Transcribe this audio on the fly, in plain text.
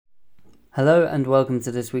Hello and welcome to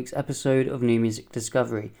this week's episode of New Music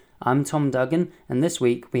Discovery. I'm Tom Duggan, and this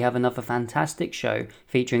week we have another fantastic show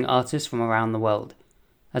featuring artists from around the world.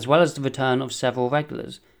 As well as the return of several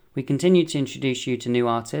regulars, we continue to introduce you to new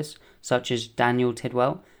artists such as Daniel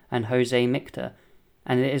Tidwell and Jose Micta,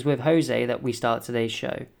 and it is with Jose that we start today's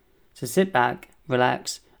show. So sit back,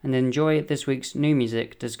 relax, and enjoy this week's New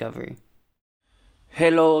Music Discovery.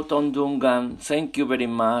 Hello, Tom Dungan. Thank you very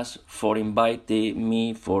much for inviting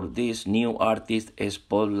me for this new artist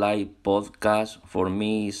spotlight podcast. For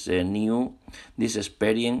me, it's new. This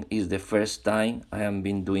experience is the first time I have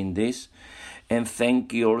been doing this. And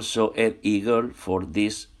thank you also, Ed Eagle, for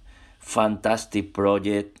this fantastic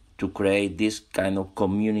project to create this kind of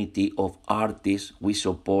community of artists. We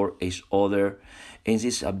support each other. And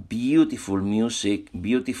it's a beautiful music,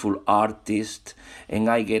 beautiful artist, and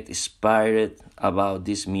I get inspired about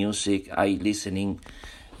this music. I listening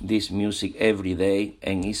this music every day,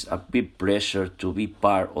 and it's a big pleasure to be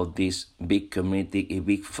part of this big community, a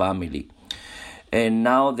big family. And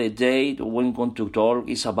now the day we're going to talk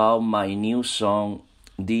is about my new song,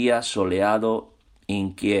 Día Soleado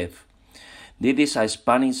in Kiev. This is a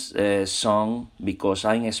Spanish song because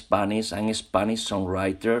I'm a Spanish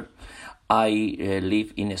songwriter. I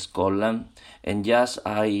live in Scotland, and just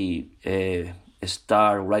I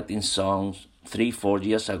start writing songs 3-4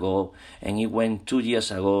 years ago, and it went 2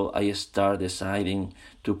 years ago I start deciding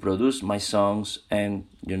to produce my songs and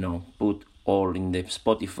put all in the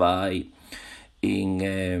Spotify,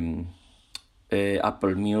 in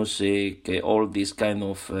Apple Music, all this kind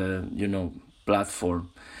of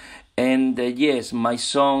platform. And yes, my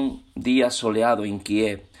song Día Soleado in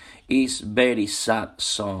Kiev is very sad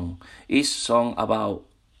song. It's song about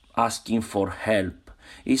asking for help.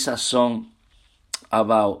 It's a song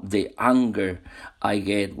about the anger I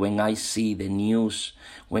get when I see the news,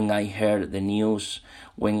 when I hear the news,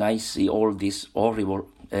 when I see all these horrible,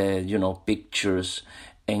 pictures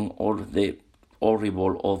and all the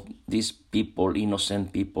horrible of these people,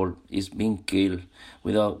 innocent people, is being killed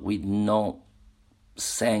with no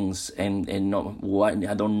sense and no why.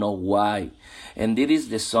 I don't know why. And this is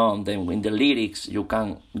the song. Then in the lyrics you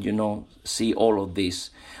can see all of this.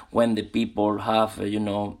 When the people have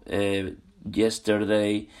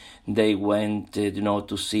yesterday they went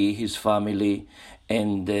to see his family,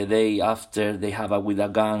 and the day after they have with a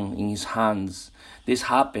gun in his hands. This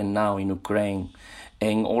happened now in Ukraine.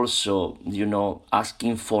 And also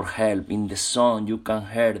asking for help. In the song you can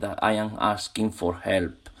hear that I am asking for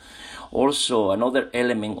help. Also, another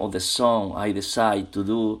element of the song I decide to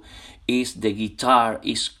do is the guitar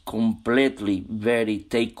is completely very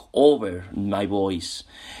take over my voice.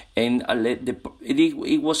 And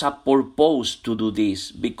it was a purpose to do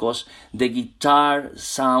this because the guitar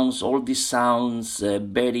sounds, all these sounds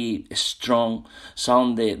very strong,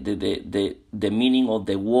 sound the meaning of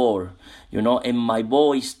the word, and my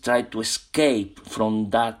voice tried to escape from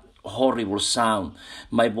that horrible sound.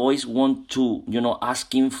 My voice want to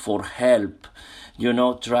asking for help,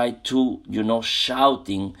 try to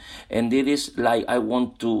shouting. And it is like I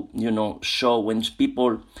want to show when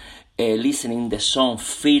people listening the song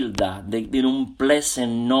feel that the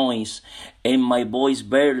unpleasant noise, and my voice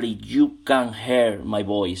barely you can hear my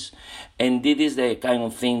voice. And this is the kind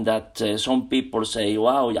of thing that some people say,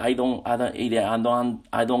 "Wow, I don't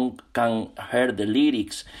can hear the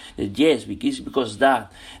lyrics." Yes, because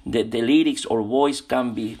that the lyrics or voice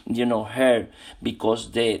can be heard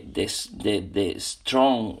because the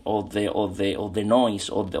strong of the noise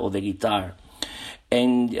of the guitar.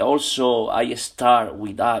 And also I start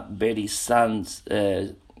with that very sad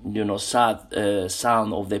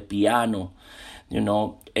sound of the piano,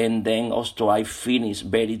 and then also I finish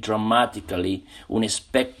very dramatically,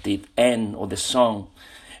 unexpected end of the song,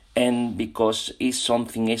 and because it's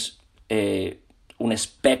something is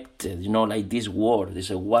unexpected, like this word, this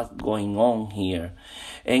is what's going on here.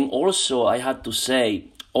 And also I had to say,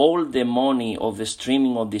 all the money of the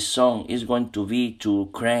streaming of this song is going to be to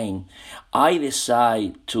Ukraine. I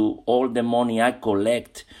decide to all the money I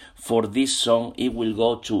collect for this song, it will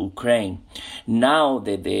go to Ukraine. Now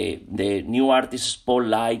the new artist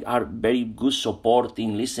spotlight are very good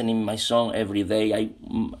supporting, listening my song every day.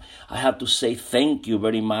 I have to say thank you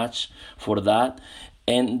very much for that.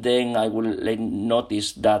 And then I will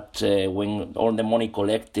notice that when all the money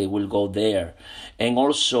collected will go there. And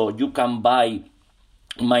also you can buy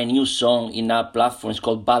my new song in a platform. It's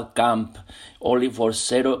called Bandcamp, only for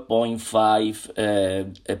 0.5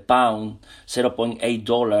 pound,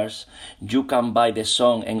 $0.8. You can buy the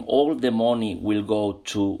song, and all the money will go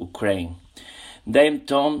to Ukraine. Then,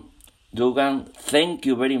 Tom, Dugan, thank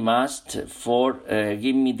you very much for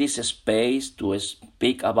giving me this space to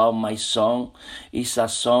speak about my song. It's a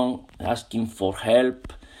song asking for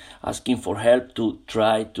help to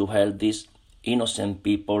try to help these innocent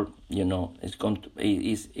people.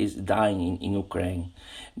 Is dying in Ukraine.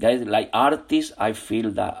 Guys, like artists, I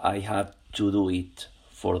feel that I have to do it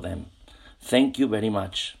for them. Thank you very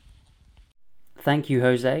much. Thank you,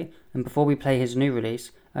 Jose. And before we play his new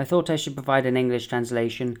release, I thought I should provide an English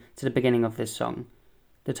translation to the beginning of this song.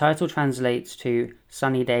 The title translates to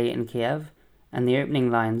Sunny Day in Kiev, and the opening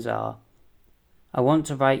lines are, I want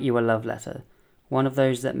to write you a love letter, one of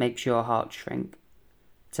those that makes your heart shrink.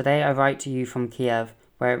 Today I write to you from Kiev,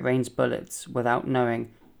 where it rains bullets without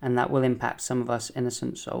knowing, and that will impact some of us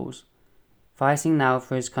innocent souls. Fighting now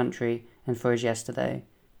for his country and for his yesterday,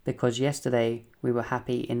 because yesterday we were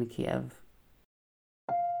happy in Kiev.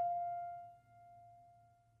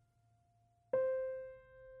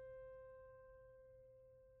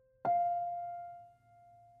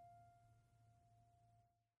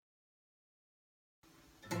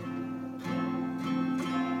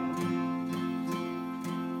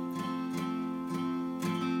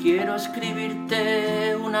 Quiero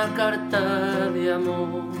escribirte una carta de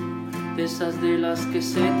amor, de esas de las que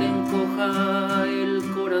se te encoja el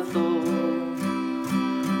corazón.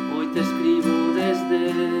 Hoy te escribo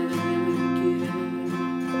desde Kiev.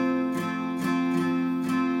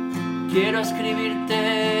 Quiero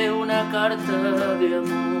escribirte una carta de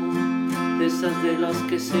amor, de esas de las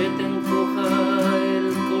que se te encoja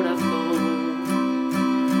el corazón.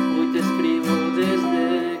 Hoy te escribo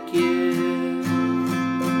desde Kiev.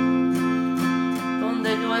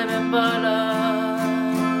 Llueven balas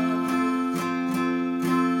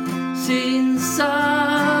sin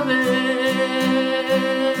saber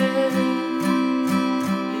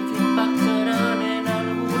y que impactarán en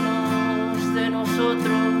algunos de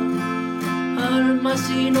nosotros, almas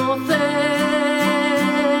inocentes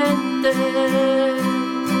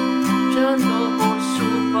luchando por su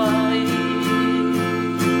país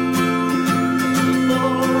y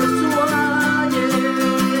por su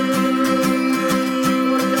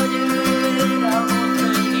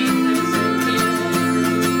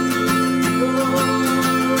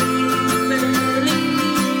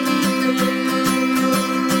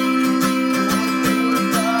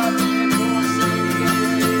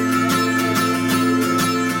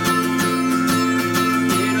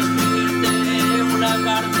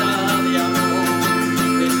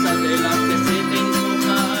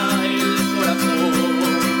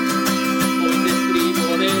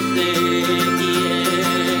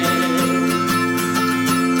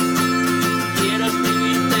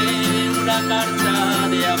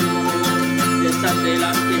de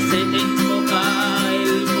las que se te encoja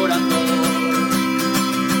el corazón.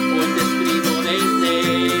 Hoy te escribo desde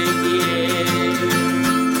Kiev,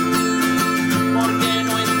 porque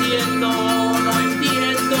no entiendo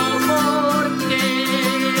por qué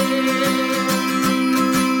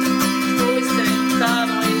estoy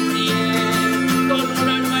sentado en pie con un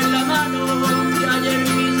arma en la mano y ayer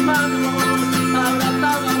mis manos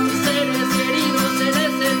abrazaban mis seres queridos en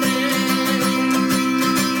ese tren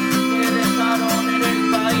que dejaron en el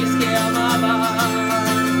país que amaba,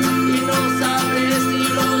 y no sabré si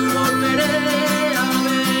los volveré a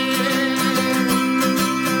ver.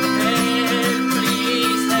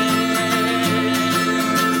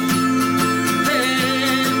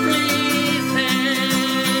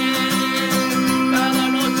 Cada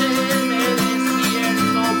noche me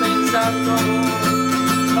despierto pensando,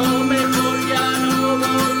 lo mejor ya no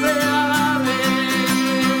volveré a ver,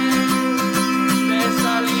 de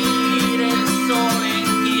salir el sol en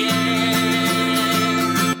Kiev.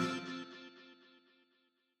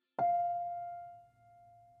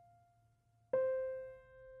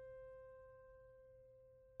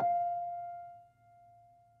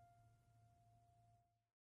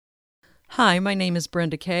 Hi, my name is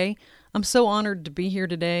Brenda Kay. I'm so honored to be here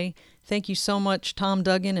today. Thank you so much, Tom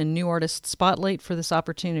Duggan and New Artist Spotlight, for this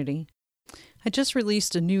opportunity. I just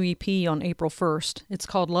released a new EP on April 1st. It's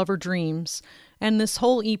called Lover Dreams, and this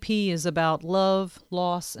whole EP is about love,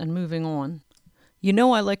 loss, and moving on. You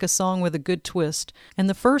know I like a song with a good twist, and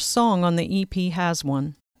the first song on the EP has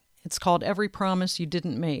one. It's called Every Promise You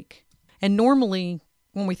Didn't Make. And normally,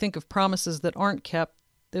 when we think of promises that aren't kept,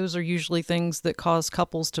 those are usually things that cause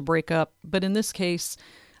couples to break up. But in this case,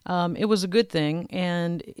 it was a good thing.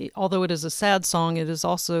 And although it is a sad song, it is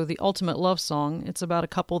also the ultimate love song. It's about a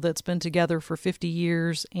couple that's been together for 50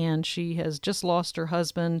 years, and she has just lost her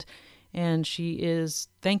husband, and she is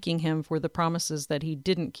thanking him for the promises that he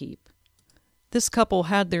didn't keep. This couple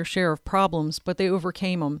had their share of problems, but they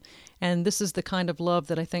overcame them, and this is the kind of love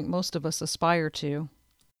that I think most of us aspire to.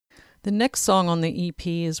 The next song on the EP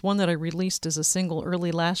is one that I released as a single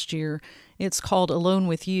early last year. It's called Alone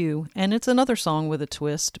With You, and it's another song with a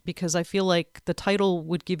twist because I feel like the title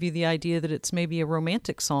would give you the idea that it's maybe a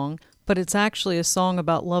romantic song, but it's actually a song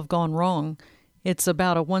about love gone wrong. It's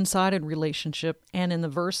about a one-sided relationship, and in the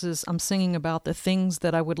verses I'm singing about the things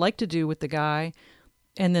that I would like to do with the guy,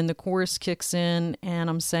 and then the chorus kicks in and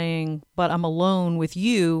I'm saying, but I'm alone with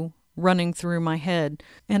you, running through my head.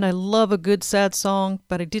 And I love a good sad song,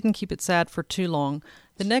 but I didn't keep it sad for too long.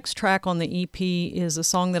 The next track on the EP is a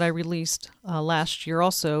song that I released last year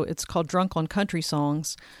also. It's called Drunk on Country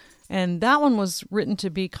Songs. And that one was written to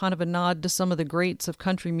be kind of a nod to some of the greats of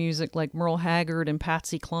country music like Merle Haggard and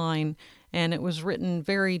Patsy Cline. And it was written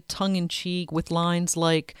very tongue-in-cheek with lines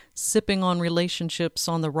like sipping on relationships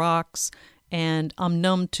on the rocks and I'm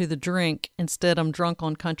numb to the drink, instead I'm drunk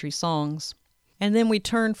on country songs. And then we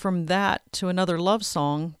turned from that to another love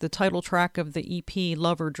song, the title track of the EP,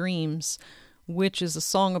 Lover Dreams, which is a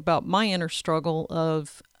song about my inner struggle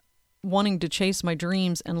of wanting to chase my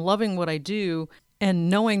dreams and loving what I do and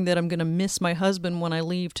knowing that I'm going to miss my husband when I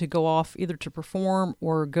leave to go off either to perform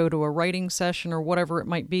or go to a writing session or whatever it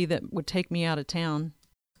might be that would take me out of town.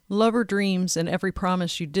 Lover Dreams and Every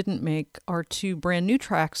Promise You Didn't Make are two brand new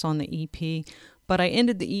tracks on the EP, but I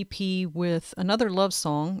ended the EP with another love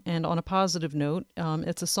song, and on a positive note,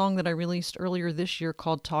 it's a song that I released earlier this year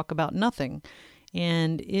called Talk About Nothing,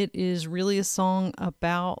 and it is really a song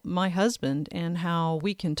about my husband and how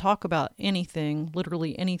we can talk about anything,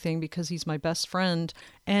 literally anything, because he's my best friend,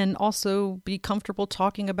 and also be comfortable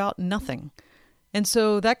talking about nothing. And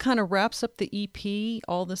so that kind of wraps up the EP.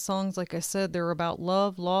 All the songs, like I said, they're about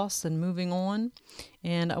love, loss, and moving on.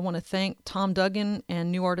 And I want to thank Tom Duggan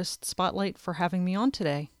and New Artist Spotlight for having me on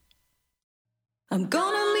today. I'm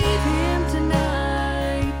gonna leave him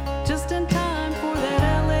tonight, just in time for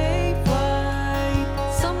that LA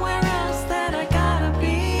flight. Somewhere else that I gotta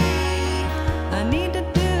be. I need to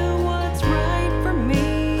do what's right for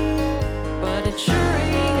me, but it sure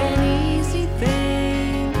ain't an easy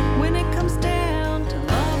thing when it comes down to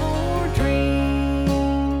love or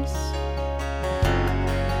dreams.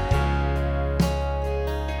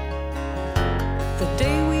 The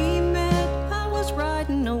day we met, I was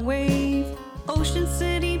riding a wave, Ocean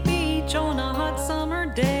City Beach on a hot summer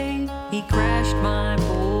day. He crashed my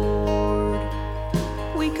board.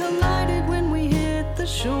 We collided when we hit the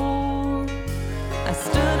shore. I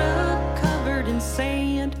stood up covered in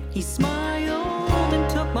sand. He smiled and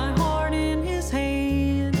took my heart in his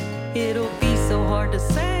hand. It'll be so hard to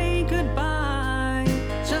say goodbye,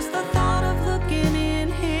 just the thought of looking in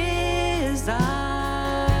his eyes.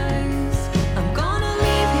 I'm gonna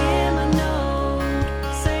leave him a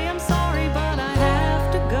note, say I'm sorry but I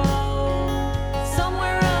have to go.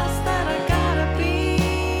 Somewhere else that I gotta be.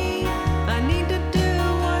 I need to do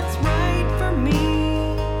what's right for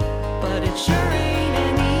me, but it sure ain't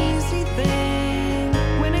an easy thing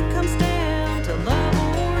when it comes down to love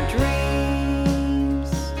or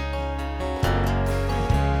dreams.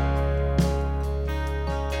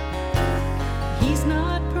 He's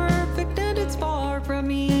not perfect and it's far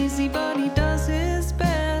from easy, but he does his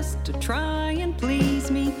best to try and please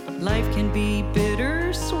me. Life can be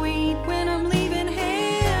bittersweet when I'm leaving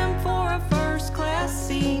him for a first-class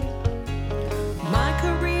seat. My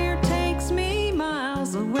career takes me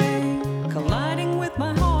miles away, colliding with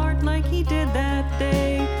my heart like he did that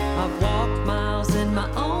day. I've walked miles in my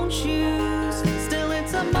own shoes, still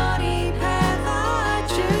it's a muddy path I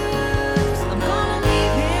choose. I'm gonna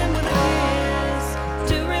leave him with a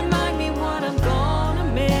kiss to remind me what I'm gonna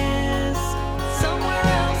miss. Somewhere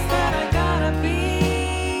else that I gotta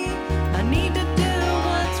be. I need to do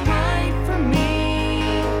what's right for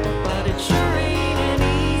me, but it sure ain't an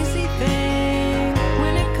easy thing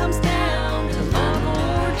when it comes down to love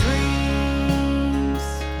or dreams.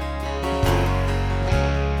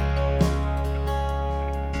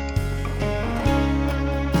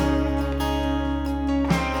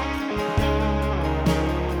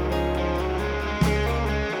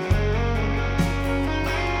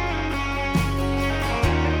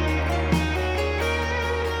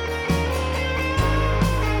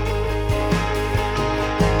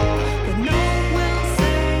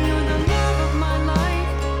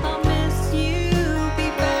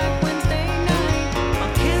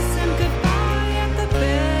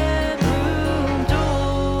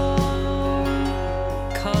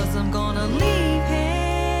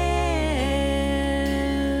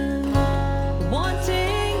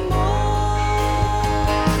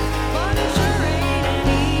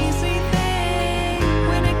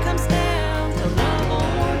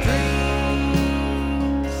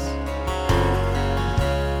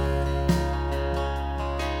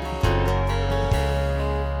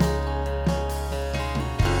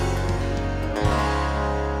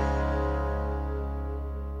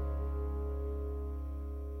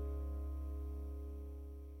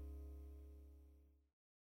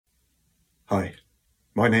 Hi,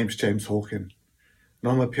 my name's James Hawken,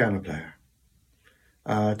 and I'm a piano player.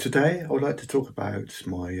 Today, I would like to talk about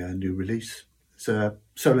my new release. It's a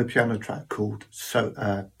solo piano track called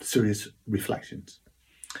Serious Reflections.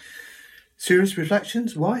 Serious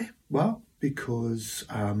Reflections, why? Well, because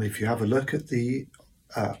if you have a look at the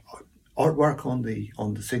artwork on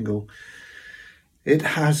the single, it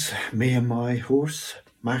has me and my horse,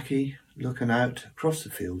 Mackie, looking out across the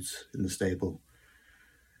fields in the stable,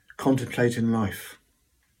 contemplating life.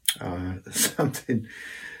 Something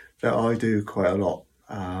that I do quite a lot.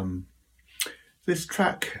 This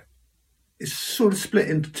track is sort of split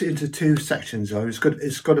into two sections.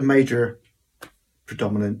 It's got a major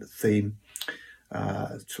predominant theme,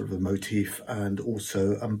 sort of a motif, and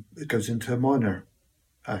also it goes into a minor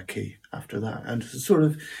key after that, and it's sort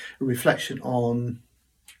of a reflection on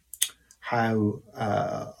how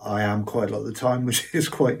I am quite a lot of the time, which is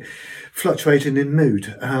quite fluctuating in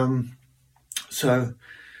mood. So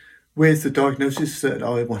with the diagnosis that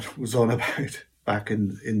I was on about back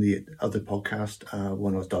in the other podcast,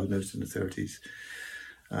 when I was diagnosed in the 30s,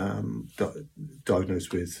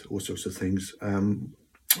 diagnosed with all sorts of things.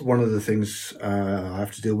 One of the things I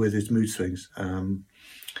have to deal with is mood swings.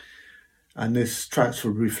 And this track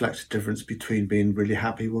sort of reflects the difference between being really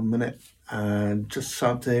happy one minute and just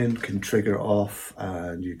something can trigger off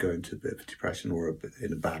and you go into a bit of depression or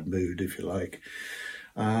in a bad mood, if you like.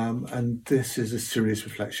 And this is a serious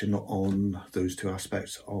reflection on those two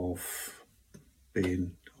aspects of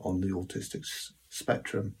being on the autistic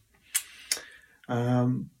spectrum.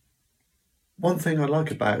 One thing I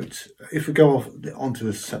like about, if we go onto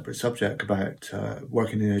a separate subject about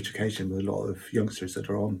working in education with a lot of youngsters that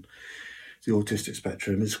are on the autistic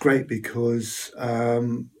spectrum, it's great because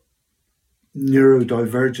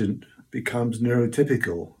neurodivergent becomes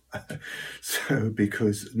neurotypical. So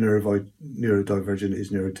because neurodivergent is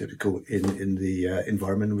neurotypical in the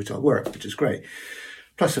environment in which I work, which is great.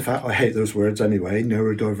 Plus the fact I hate those words anyway.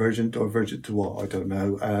 Neurodivergent, divergent to what? I don't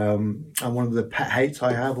know. And one of the pet hates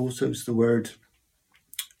I have also is the word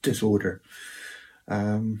disorder.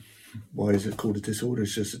 Why is it called a disorder?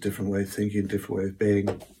 It's just a different way of thinking, different way of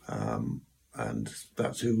being. And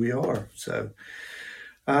that's who we are. So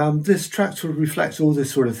this track sort of reflects all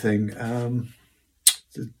this sort of thing.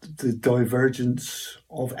 The divergence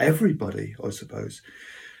of everybody, I suppose.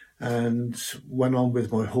 And went on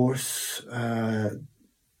with my horse,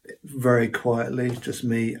 very quietly, just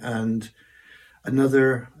me and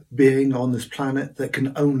another being on this planet that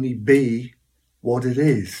can only be what it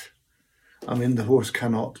is. I mean, the horse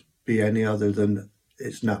cannot be any other than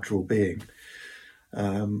its natural being.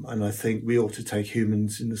 And I think we ought to take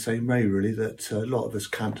humans in the same way, really, that a lot of us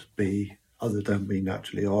can't be other than we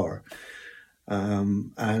naturally are.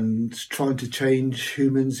 And trying to change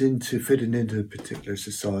humans into fitting into a particular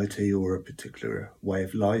society or a particular way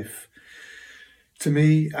of life, to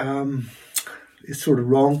me, is sort of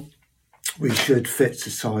wrong. We should fit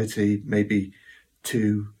society maybe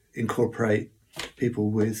to incorporate people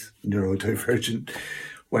with neurodivergent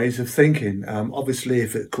ways of thinking. Obviously,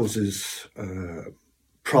 if it causes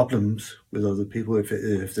problems with other people, if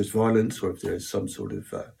there's violence or if there's some sort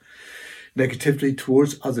of negativity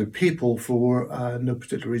towards other people for no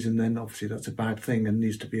particular reason, then obviously that's a bad thing and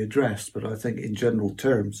needs to be addressed. But I think in general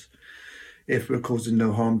terms, if we're causing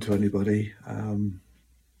no harm to anybody,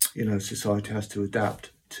 society has to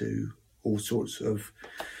adapt to all sorts of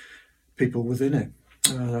people within it.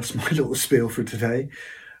 That's my little spiel for today.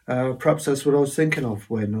 Perhaps that's what I was thinking of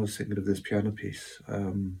when I was thinking of this piano piece,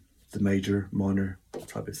 the major, minor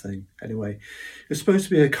type of thing. Anyway, it's supposed to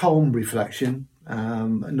be a calm reflection, a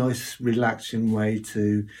nice relaxing way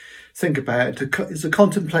to think about it. It's a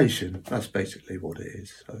contemplation. That's basically what it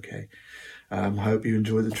is. Okay. I hope you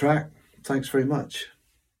enjoy the track. Thanks very much.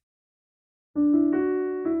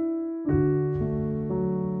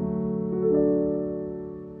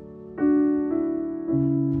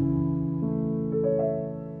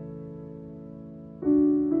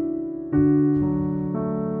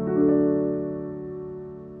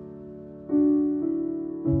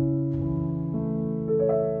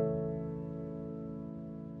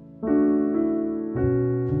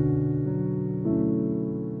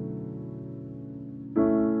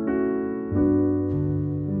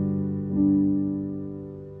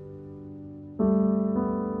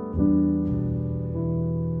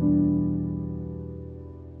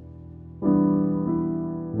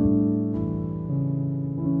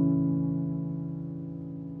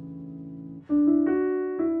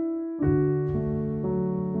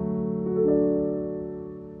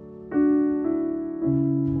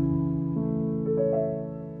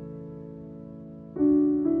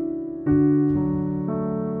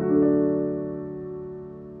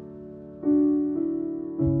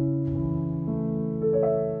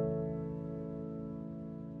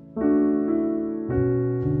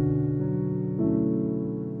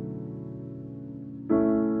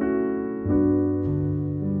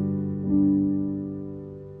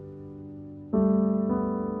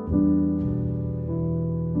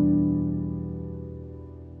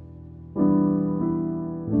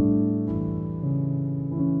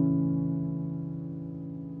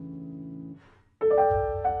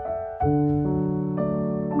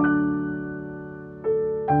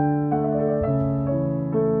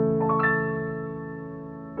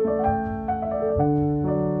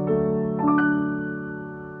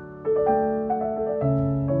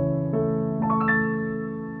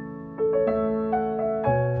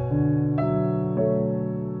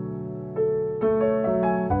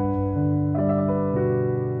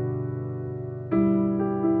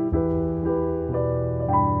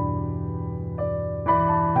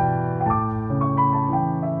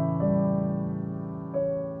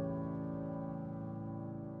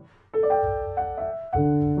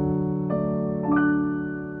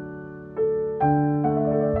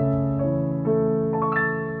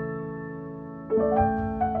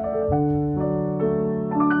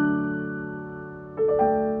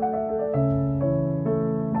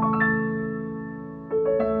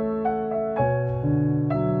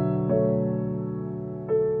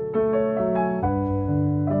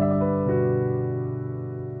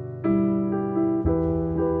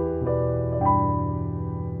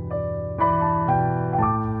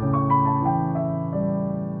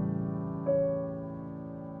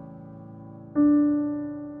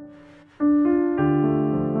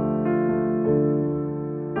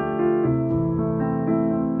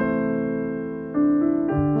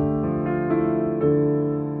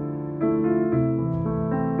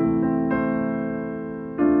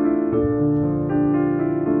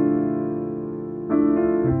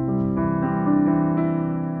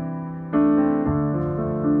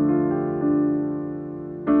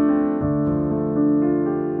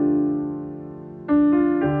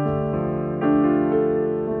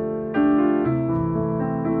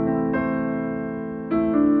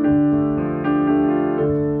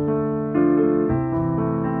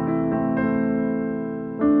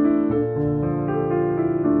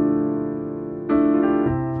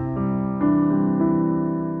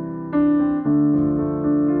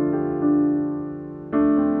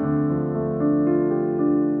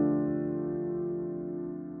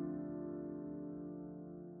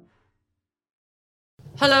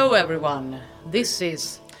 Hello everyone, this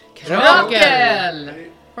is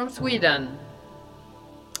Krakel from Sweden.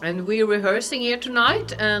 And we're rehearsing here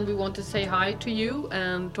tonight and we want to say hi to you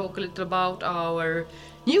and talk a little about our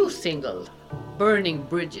new single, Burning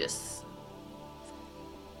Bridges.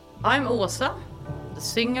 I'm Åsa, the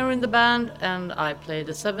singer in the band, and I play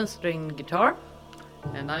the 7-string guitar.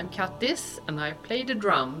 And I'm Kattis and I play the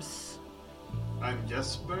drums. I'm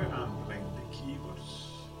Jesper, I'm playing the keyboards.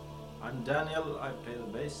 I'm Daniel, I play the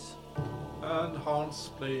bass. And Hans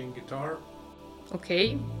playing guitar.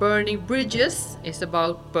 Okay, Burning Bridges is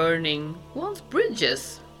about burning one's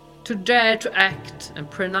bridges. To dare to act and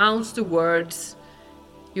pronounce the words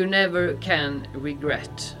you never can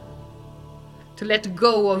regret. To let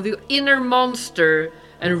go of the inner monster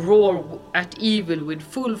and roar at evil with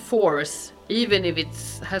full force, even if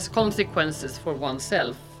it has consequences for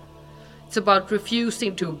oneself. It's about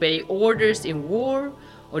refusing to obey orders in war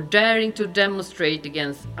or daring to demonstrate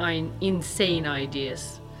against insane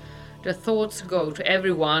ideas. The thoughts go to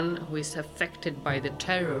everyone who is affected by the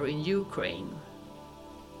terror in Ukraine.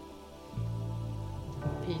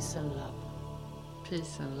 Peace and love.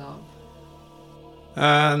 Peace and love.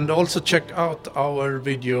 And also check out our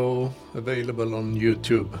video available on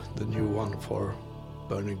YouTube, the new one for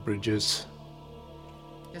Burning Bridges.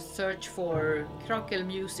 Just search for Krakel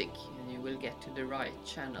Music and you will get to the right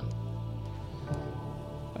channel.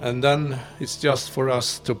 And then it's just for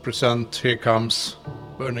us to present Here Comes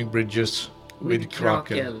Burning Bridges with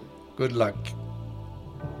Krakel. Good luck.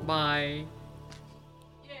 Bye.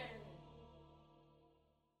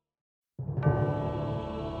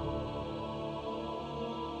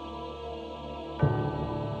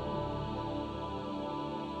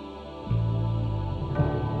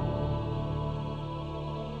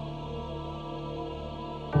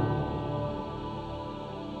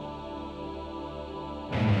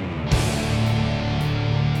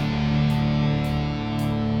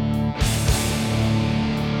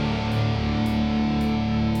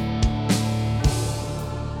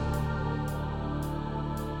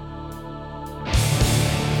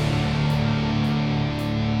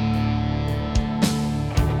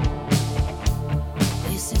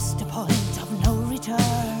 This is the point of no return,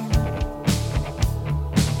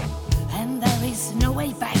 and there is no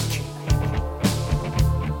way back.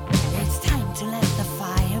 It's time to let the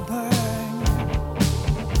fire burn.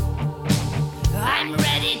 I'm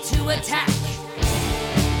ready to attack.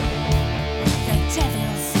 The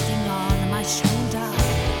devil sitting on my shoulder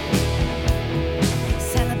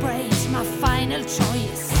celebrates my final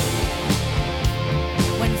choice.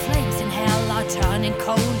 When flames in hell are turning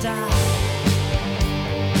colder,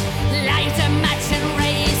 light a match and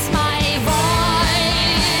raise my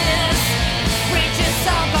voice. Bridges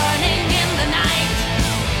are burning in the night.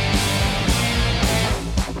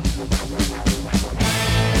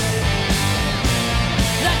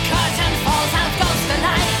 The curtain falls, out goes the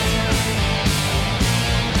light.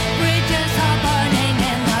 Bridges are burning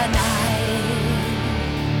in the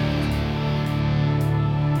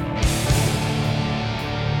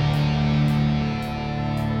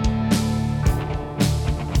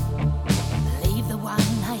Leave the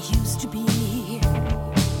one I used to be.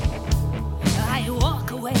 I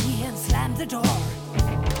walk away and slam the door.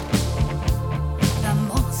 The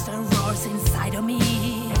monster roars inside of me.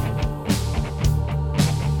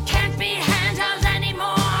 Can't be handled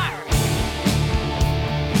anymore.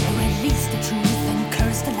 Release the truth and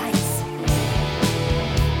curse the lies.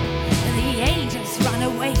 The angels run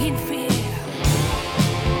away in fear.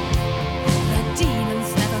 The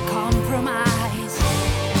demons never compromise.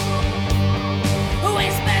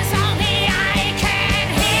 Whispers only I can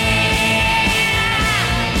hear.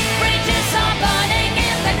 Bridges are burning.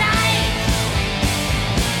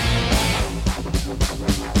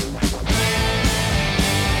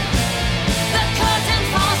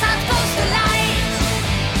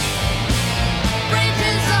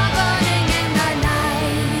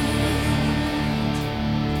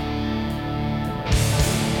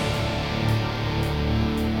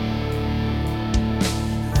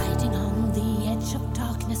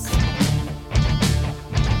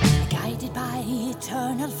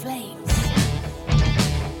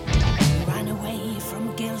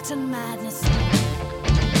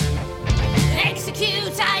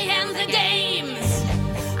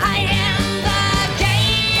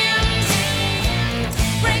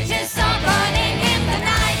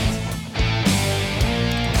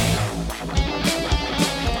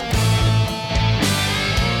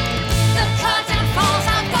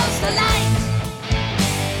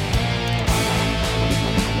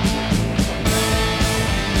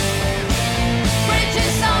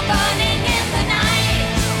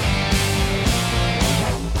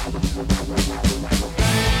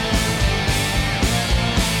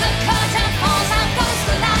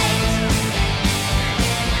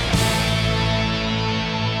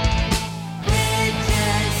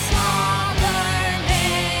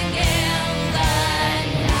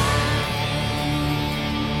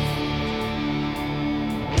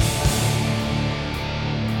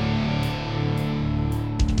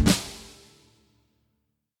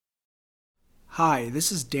 Hi,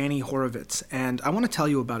 this is Danny Horowitz, and I want to tell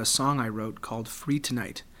you about a song I wrote called Free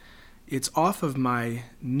Tonight. It's off of my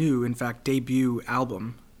new, in fact, debut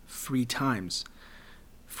album, Free Times.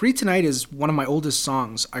 Free Tonight is one of my oldest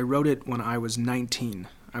songs. I wrote it when I was 19.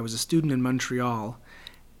 I was a student in Montreal,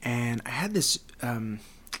 and I had this, I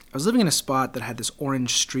was living in a spot that had this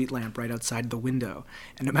orange street lamp right outside the window,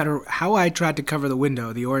 and no matter how I tried to cover the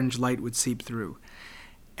window, the orange light would seep through.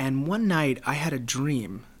 And one night, I had a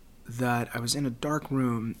dream that I was in a dark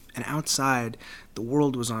room, and outside, the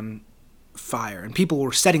world was on fire, and people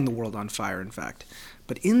were setting the world on fire, in fact.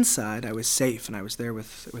 But inside, I was safe, and I was there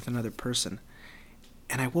with another person.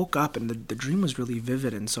 And I woke up, and the dream was really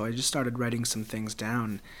vivid, and so I just started writing some things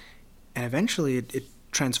down. And eventually, it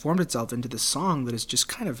transformed itself into this song that is just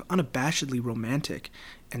kind of unabashedly romantic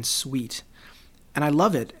and sweet. And I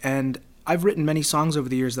love it, and I've written many songs over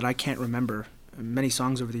the years that I can't remember, many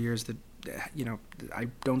songs over the years that I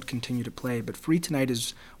don't continue to play, but Free Tonight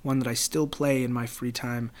is one that I still play in my free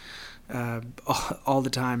time all the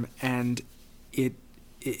time, and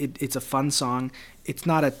it's a fun song. It's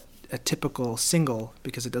not a typical single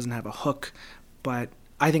because it doesn't have a hook, but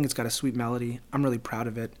I think it's got a sweet melody. I'm really proud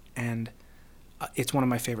of it, and it's one of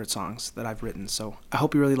my favorite songs that I've written, so I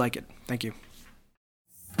hope you really like it. Thank you.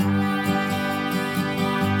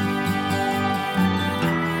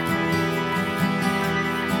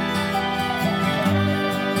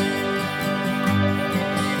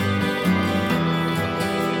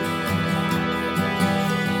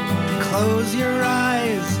 Close your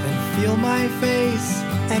eyes and feel my face,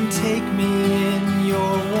 and take me in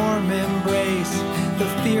your warm embrace. The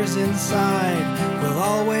fears inside will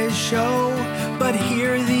always show, but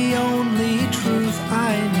hear the only truth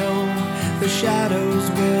I know. The shadows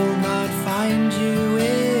will not find you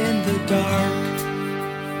in the dark.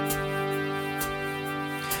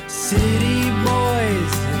 City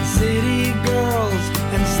boys and city girls,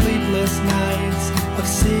 and sleepless nights of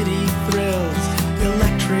city thrills,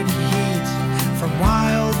 electric heat from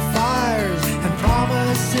wildfires, and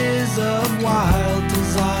promises of wild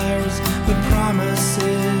desires. But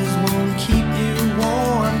promises won't keep you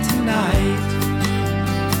warm tonight.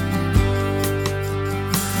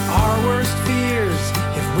 Our worst fears,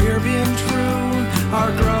 if we're being true,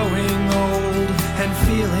 are growing old and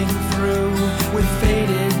feeling through with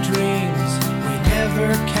faded dreams we never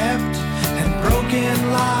kept, and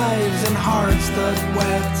broken lives and hearts that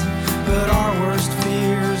wept. But our worst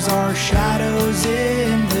fears are shadows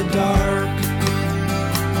in the dark.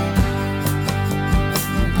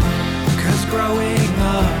 'Cause growing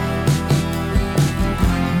up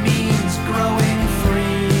means growing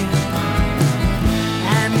free,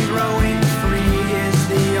 and growing free is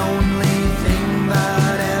the only thing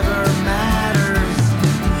that ever matters.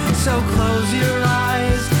 So close your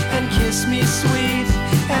eyes and kiss me sweet,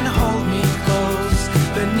 and hold me close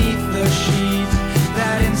beneath the sheet.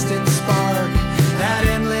 That instant spark, that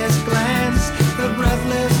endless glance, the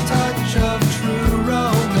breathless touch of true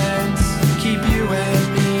romance. Keep you and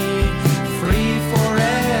me free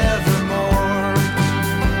forevermore.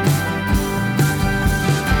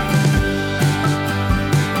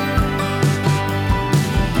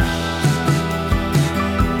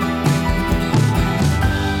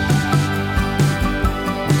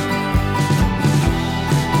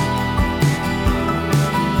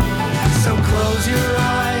 So close your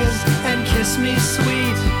eyes and kiss me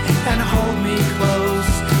sweet, and hold me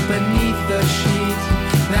close beneath the sheet.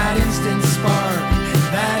 That instant spark,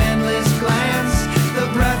 that endless glance, the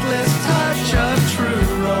breathless touch of true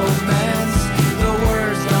romance. The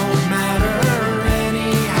words don't matter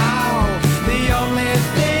anyhow. The only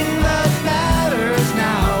thing that matters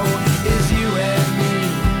now is you and me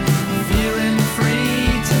feeling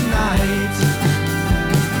free tonight.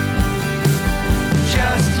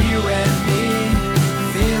 Just you and me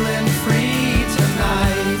feeling free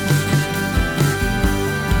tonight.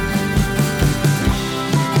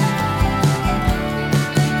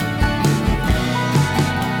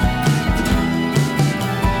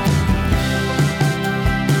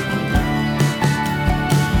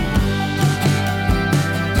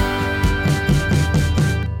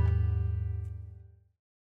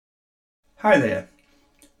 Hi there,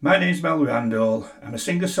 my name's Mel Randall. I'm a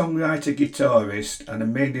singer-songwriter, guitarist, and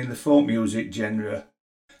I'm mainly in the folk music genre.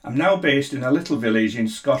 I'm now based in a little village in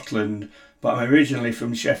Scotland, but I'm originally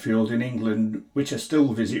from Sheffield in England, which I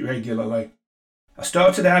still visit regularly. I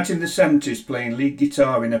started out in the 70s playing lead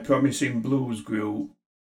guitar in a promising blues group.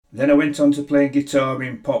 Then I went on to playing guitar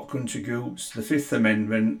in pop country groups, The Fifth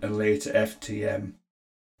Amendment and later FTM.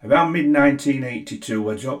 Around mid-1982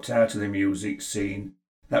 I dropped out of the music scene.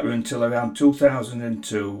 That were until around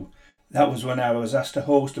 2002. That was when I was asked to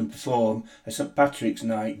host and perform a St Patrick's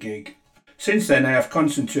Night gig. Since then I have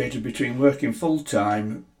concentrated between working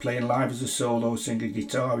full-time, playing live as a solo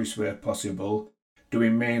singer-guitarist where possible,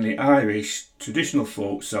 doing mainly Irish, traditional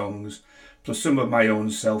folk songs, plus some of my own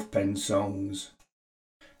self-penned songs.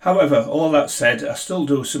 However, all that said, I still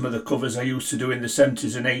do some of the covers I used to do in the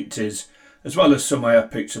 70s and 80s, as well as some I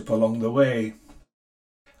have picked up along the way.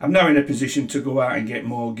 I'm now in a position to go out and get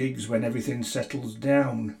more gigs when everything settles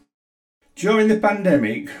down. During the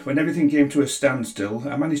pandemic, when everything came to a standstill,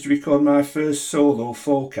 I managed to record my first solo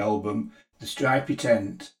folk album, The Stripy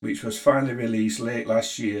Tent, which was finally released late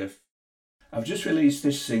last year. I've just released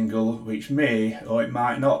this single, which may or it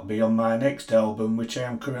might not be on my next album, which I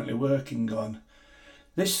am currently working on.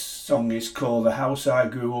 This song is called The House I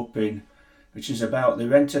Grew Up In, which is about the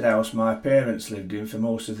rented house my parents lived in for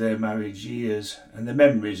most of their marriage years and the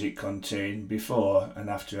memories it contained before and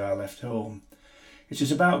after I left home. It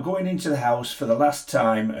is about going into the house for the last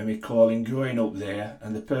time and recalling growing up there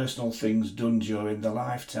and the personal things done during the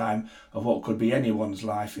lifetime of what could be anyone's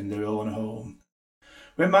life in their own home.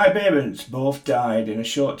 When my parents both died in a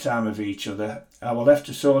short time of each other, I was left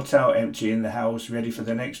to sort out emptying the house ready for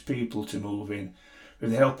the next people to move in,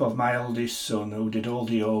 with the help of my eldest son who did all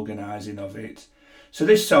the organising of it. So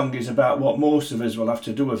this song is about what most of us will have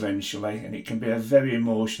to do eventually, and it can be a very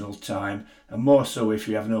emotional time, and more so if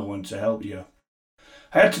you have no one to help you.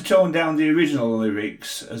 I had to tone down the original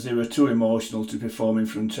lyrics as they were too emotional to perform in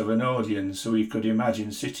front of an audience, so you could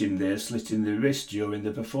imagine sitting there slitting the wrist during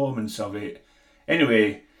the performance of it.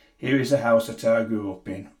 Anyway, here is the house that I grew up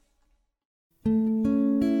in.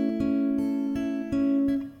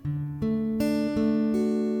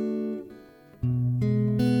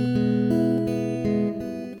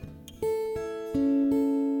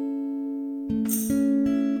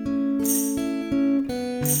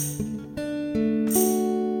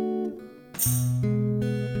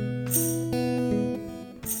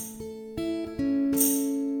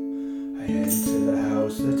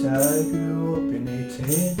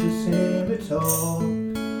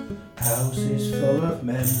 Houses full of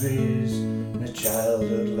memories and a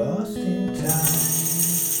childhood lost in time.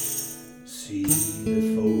 See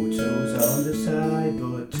the photos on the side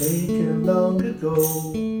but taken long ago.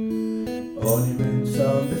 Ornaments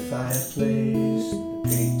on the fireplace, the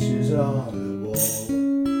pictures on the wall.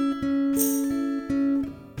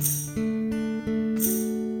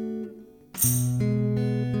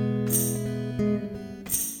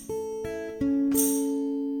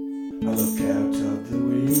 I look out of the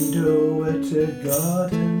window at a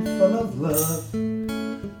garden full of love.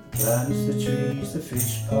 The plants, the trees, the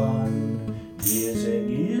fish pond, years and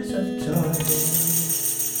years of toil.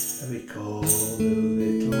 I recall the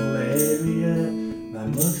little area my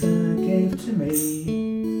mother gave to me.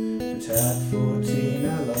 But at 14 I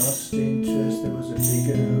lost interest, there was a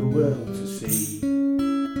bigger world to see.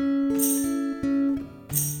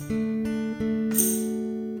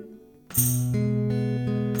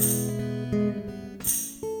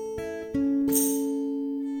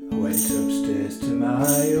 Upstairs to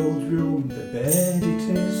my old room, the bed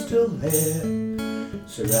it is still there,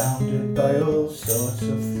 surrounded by all sorts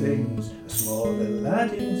of things, a small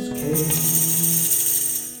Aladdin's cave.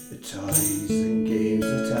 The toys and games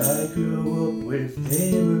that I grew up with,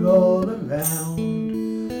 they were all around.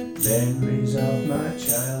 Memories of my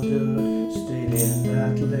childhood stayed in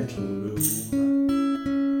that little room.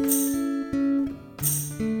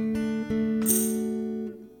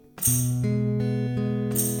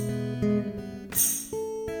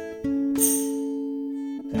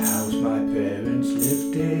 My parents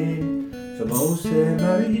lived in for most their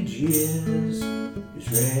marriage years is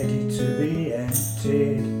ready to be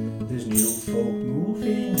emptied. There's new folk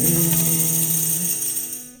moving in.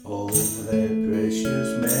 All their precious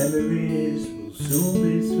memories will soon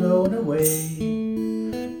be thrown away,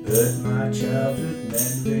 but my childhood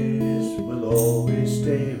memories will always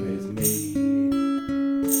stay with me.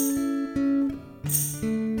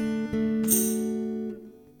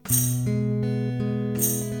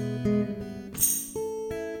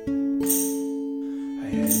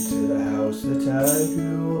 Enter the house that I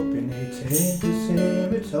grew up in, it ain't the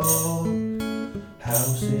same at all.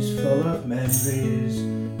 House is full of memories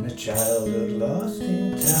and a childhood lost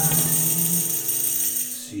in time.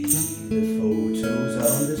 See the photos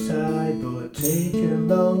on the side but taken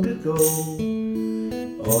long ago.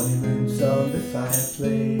 Ornaments on the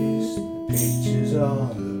fireplace, the pictures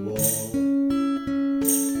on the wall.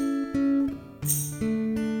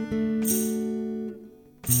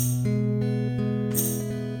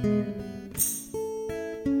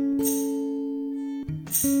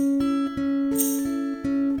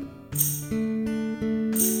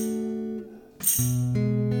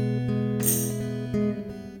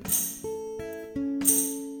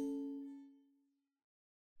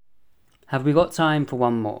 Have we got time for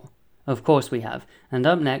one more? Of course we have, and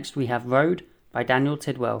up next we have Road by Daniel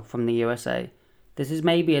Tidwell from the USA. This is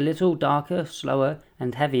maybe a little darker, slower,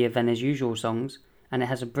 and heavier than his usual songs, and it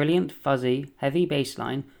has a brilliant, fuzzy, heavy bass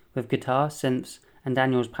line with guitar, synths, and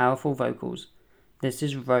Daniel's powerful vocals. This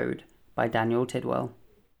is Road by Daniel Tidwell.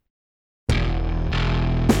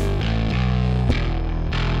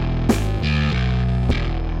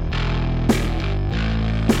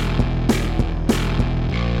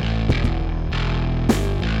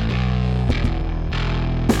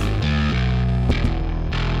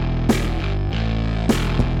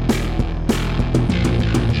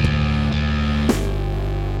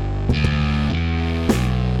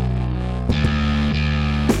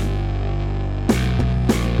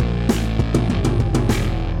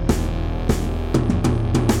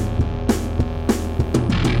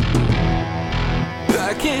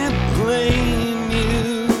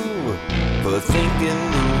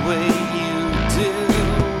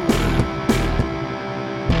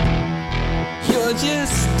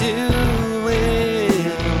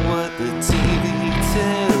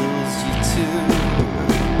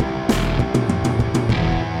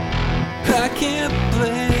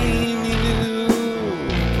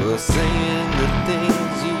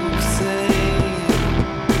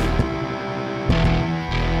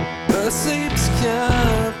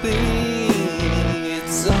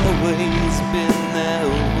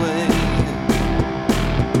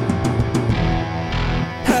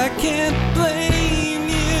 I can't